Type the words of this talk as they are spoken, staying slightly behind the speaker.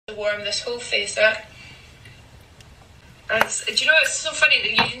warm this whole face up. And do you know, it's so funny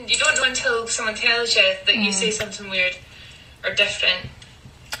that you don't know until someone tells you that you say something weird or different.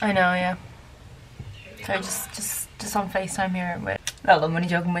 I know, yeah. So just on FaceTime here with, well, I'm only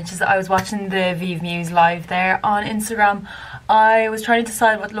joking, which is I was watching the Vieve Muse live there on Instagram. I was trying to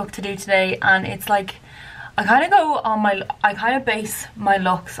decide what look to do today, and it's like I kind of base my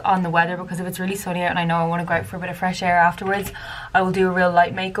looks on the weather, because if it's really sunny out and I know I want to go out for a bit of fresh air afterwards, I will do a real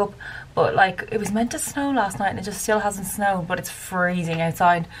light makeup. But like, it was meant to snow last night and it just still hasn't snowed, but it's freezing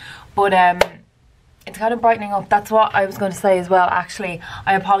outside. But it's kind of brightening up. That's what I was going to say as well, actually.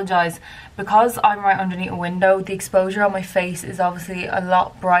 I apologise. Because I'm right underneath a window, the exposure on my face is obviously a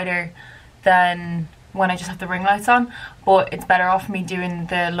lot brighter than when I just have the ring lights on, but it's better off me doing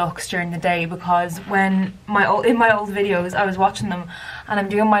the looks during the day, because when in my old videos I was watching them and I'm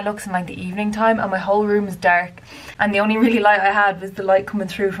doing my looks in like the evening time and my whole room is dark and the only really light I had was the light coming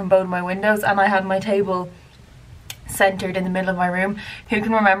through from both my windows, and I had my table centered in the middle of my room. Who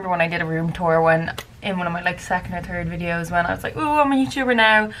can remember when I did a room tour, when in one of my like second or third videos, when I was like, oh, I'm a YouTuber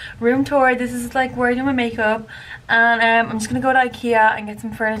now, room tour, this is like where I do my makeup, and I'm just gonna go to IKEA and get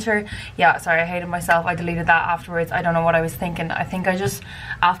some furniture. Yeah, sorry, I hated myself. I deleted that afterwards. I don't know what I was thinking. I think I just,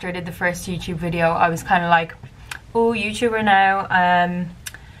 after I did the first YouTube video, I was kind of like, oh, YouTuber now,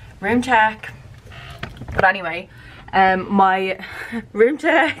 room check. But anyway, my room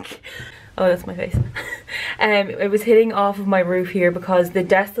check, oh, that's my face. It was hitting off of my roof here because the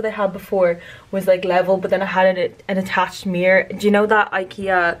desk that I had before was like level, but then I had an attached mirror. Do you know that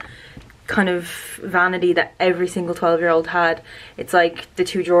IKEA kind of vanity that every single 12-year-old had? It's like the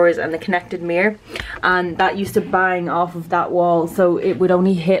two drawers and the connected mirror, and that used to bang off of that wall, so it would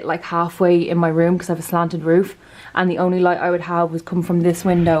only hit like halfway in my room because I have a slanted roof, and the only light I would have was come from this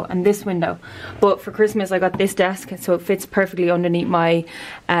window and this window. But for Christmas I got this desk, so it fits perfectly underneath my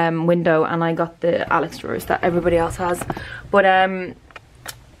window, and I got the Alex drawers that everybody else has. But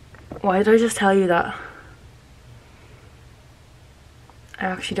why did I just tell you that? I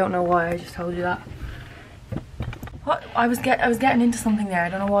actually don't know why I just told you that. What? I was getting into something there. I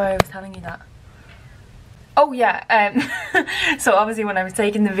don't know why I was telling you that. Oh yeah, so obviously when I was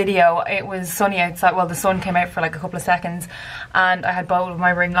taking the video, it was sunny outside. Well, the sun came out for like a couple of seconds and I had both of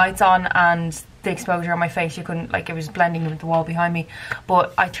my ring lights on, and the exposure on my face, you couldn't, like, it was blending with the wall behind me.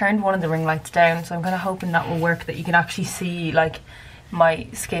 But I turned one of the ring lights down, so I'm kind of hoping that will work, that you can actually see like my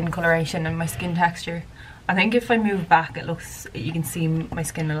skin coloration and my skin texture. I think if I move back, it looks, you can see my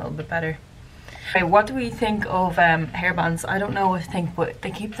skin a little bit better. Okay, what do we think of hairbands? I don't know what to think, but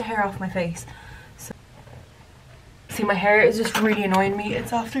they keep the hair off my face. So, see, my hair is just really annoying me.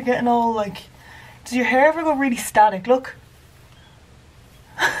 It's after getting all like, does your hair ever go really static? Look.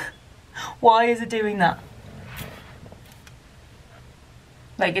 Why is it doing that?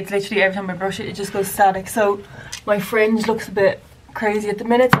 Like, it's literally every time I brush it, it just goes static. So my fringe looks a bit crazy at the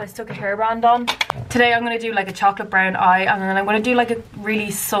minute, so I stuck a hairband on. Today I'm going to do like a chocolate brown eye, and then I'm going to do like a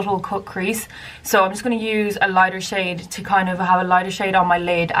really subtle cut crease. So I'm just going to use a lighter shade to kind of have a lighter shade on my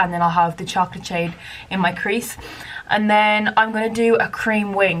lid, and then I'll have the chocolate shade in my crease. And then I'm going to do a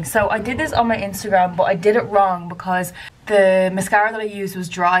cream wing. So I did this on my Instagram, but I did it wrong because the mascara that I used was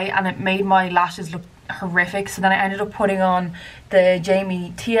dry and it made my lashes look horrific. So then I ended up putting on the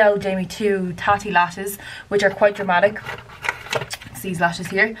Jamie 2 Tatty lashes, which are quite dramatic. It's these lashes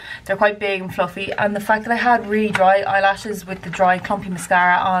here. They're quite big and fluffy, and the fact that I had really dry eyelashes with the dry clumpy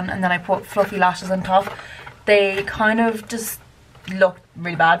mascara on, and then I put fluffy lashes on top, they kind of just looked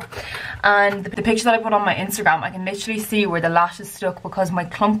really bad. And the picture that I put on my Instagram, I can literally see where the lashes stuck because my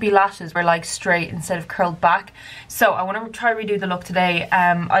clumpy lashes were like straight instead of curled back. So I want to try redo the look today.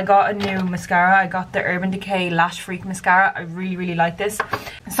 I got a new mascara. I got the Urban Decay Lash Freak mascara. I really like this.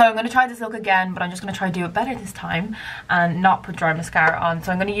 So I'm going to try this look again, but I'm just going to try to do it better this time and not put dry mascara on.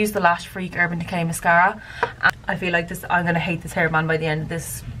 So I'm going to use the Lash Freak Urban Decay mascara. I feel like this, I'm going to hate this hairband by the end of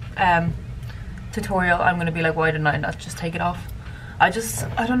this tutorial. I'm going to be like, why didn't I not just take it off? I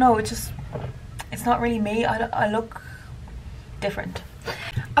don't know, it's not really me. I look different.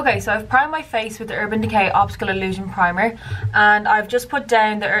 Okay, so I've primed my face with the Urban Decay Optical Illusion Primer, and I've just put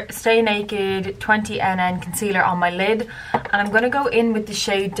down the Stay Naked 20NN concealer on my lid, and I'm going to go in with the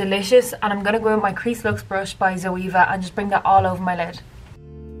shade Delicious, and I'm going to go with my Crease Looks brush by Zoeva and just bring that all over my lid.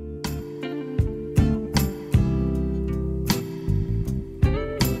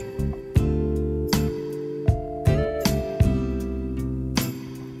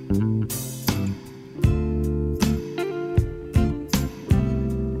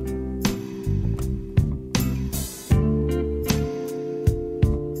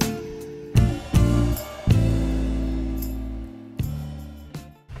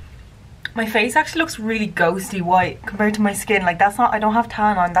 My face actually looks really ghosty white compared to my skin. Like that's not, I don't have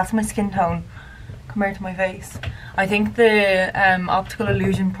tan on, that's my skin tone compared to my face. I think the optical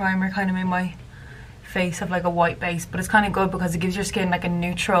illusion primer kind of made my face have like a white base, but it's kind of good because it gives your skin like a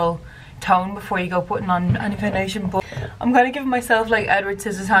neutral tone before you go putting on any foundation. But I'm kind of giving myself like Edward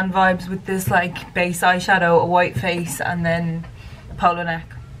Scissorhands vibes with this like base eyeshadow, a white face, and then a polo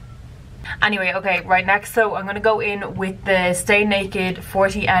neck. Anyway, okay, right next, so I'm going to go in with the Stay Naked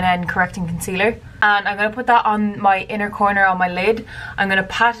 40NN Correcting Concealer, and I'm going to put that on my inner corner on my lid. I'm going to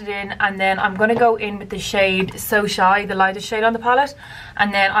pat it in, and then I'm going to go in with the shade So Shy, the lightest shade on the palette,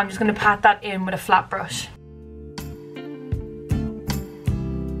 and then I'm just going to pat that in with a flat brush.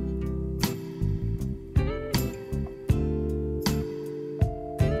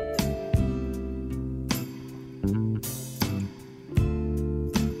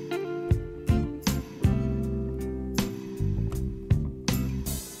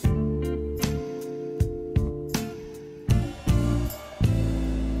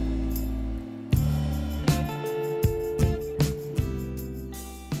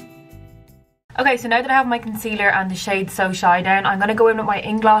 Okay, so now that I have my concealer and the shade So Shy down, I'm going to go in with my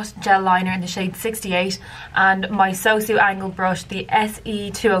Inglot gel liner in the shade 68 and my SOSU angled brush, the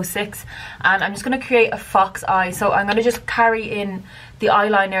SE206, and I'm just going to create a fox eye. So I'm going to just carry in the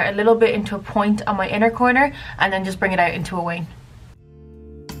eyeliner a little bit into a point on my inner corner and then just bring it out into a wing.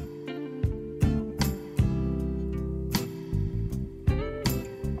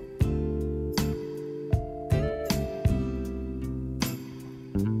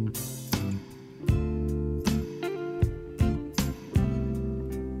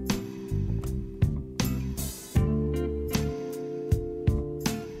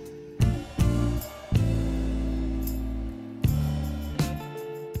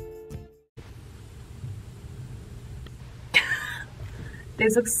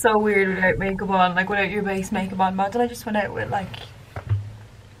 This looks so weird without makeup on, like without your base makeup on. Imagine I just went out with like...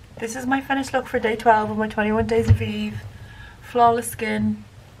 This is my finished look for day 12 of my 21 Days of Vieve. Flawless skin.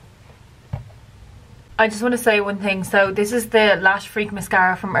 I just want to say one thing. So this is the Lash Freak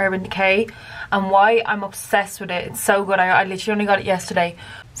mascara from Urban Decay, and why I'm obsessed with it. It's so good. I literally only got it yesterday.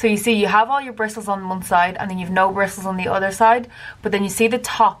 So you see, you have all your bristles on one side and then you've no bristles on the other side, but then you see the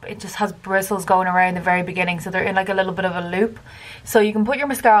top, it just has bristles going around the very beginning, so they're in like a little bit of a loop. So you can put your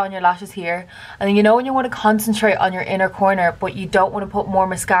mascara on your lashes here, and then you know when you want to concentrate on your inner corner but you don't want to put more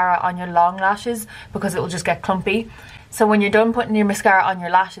mascara on your long lashes because it will just get clumpy. So when you're done putting your mascara on your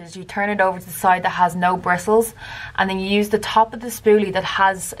lashes, you turn it over to the side that has no bristles, and then you use the top of the spoolie that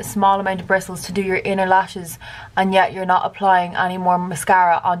has a small amount of bristles to do your inner lashes, and yet you're not applying any more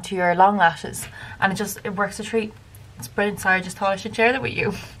mascara onto your long lashes, and it works a treat. It's brilliant. Sorry, I just thought I should share that with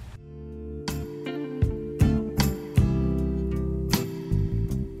you.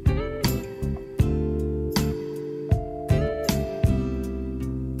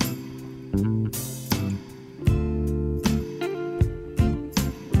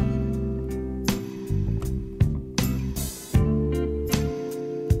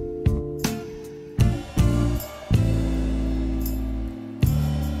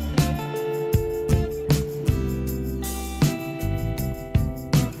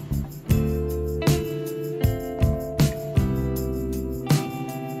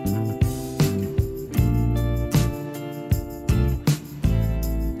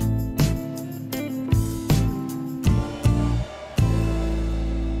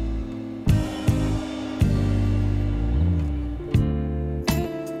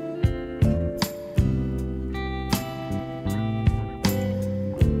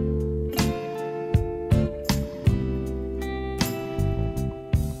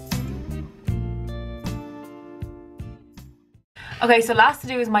 Okay, so last to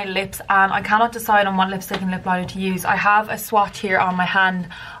do is my lips, and I cannot decide on what lipstick and lip liner to use. I have a swatch here on my hand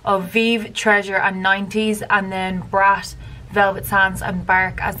of Vieve, Treasure and 90s, and then Brat, Velvet Sands and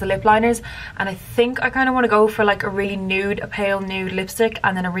Bark as the lip liners, and I think I kind of want to go for like a really nude, a pale nude lipstick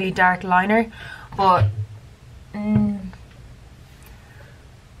and then a really dark liner, but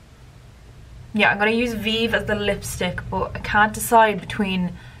yeah, I'm going to use Vieve as the lipstick, but I can't decide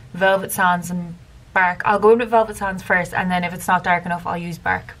between Velvet Sands and Bark. I'll go in with Velvet Sands first, and then if it's not dark enough I'll use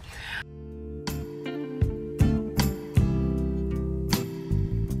Bark.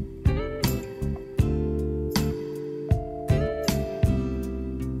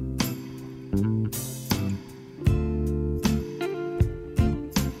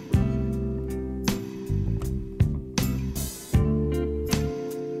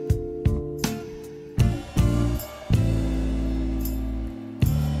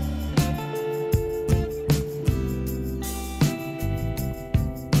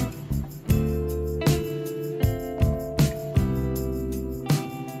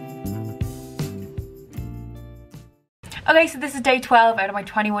 Okay, so this is day 12 out of my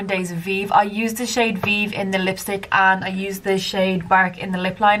 21 days of Vieve. I used the shade Vieve in the lipstick and I used the shade Bark in the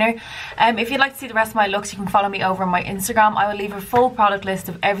lip liner. If you'd like to see the rest of my looks, you can follow me over on my Instagram. I will leave a full product list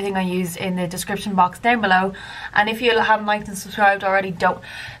of everything I used in the description box down below. And if you haven't liked and subscribed already, don't.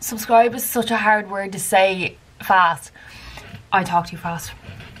 Subscribe is such a hard word to say fast. I talk too fast.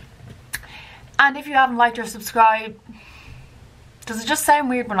 And if you haven't liked or subscribed, does it just sound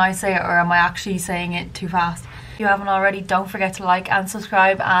weird when I say it, or am I actually saying it too fast? If you haven't already, don't forget to like and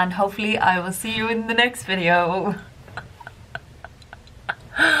subscribe, and hopefully I will see you in the next video.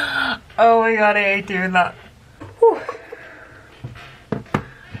 Oh my god, I hate doing that. Whew.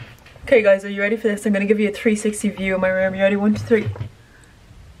 Okay guys, are you ready for this? I'm going to give you a 360 view of my room. You ready? 1, 2, 3.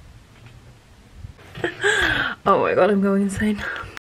 Oh my god, I'm going insane.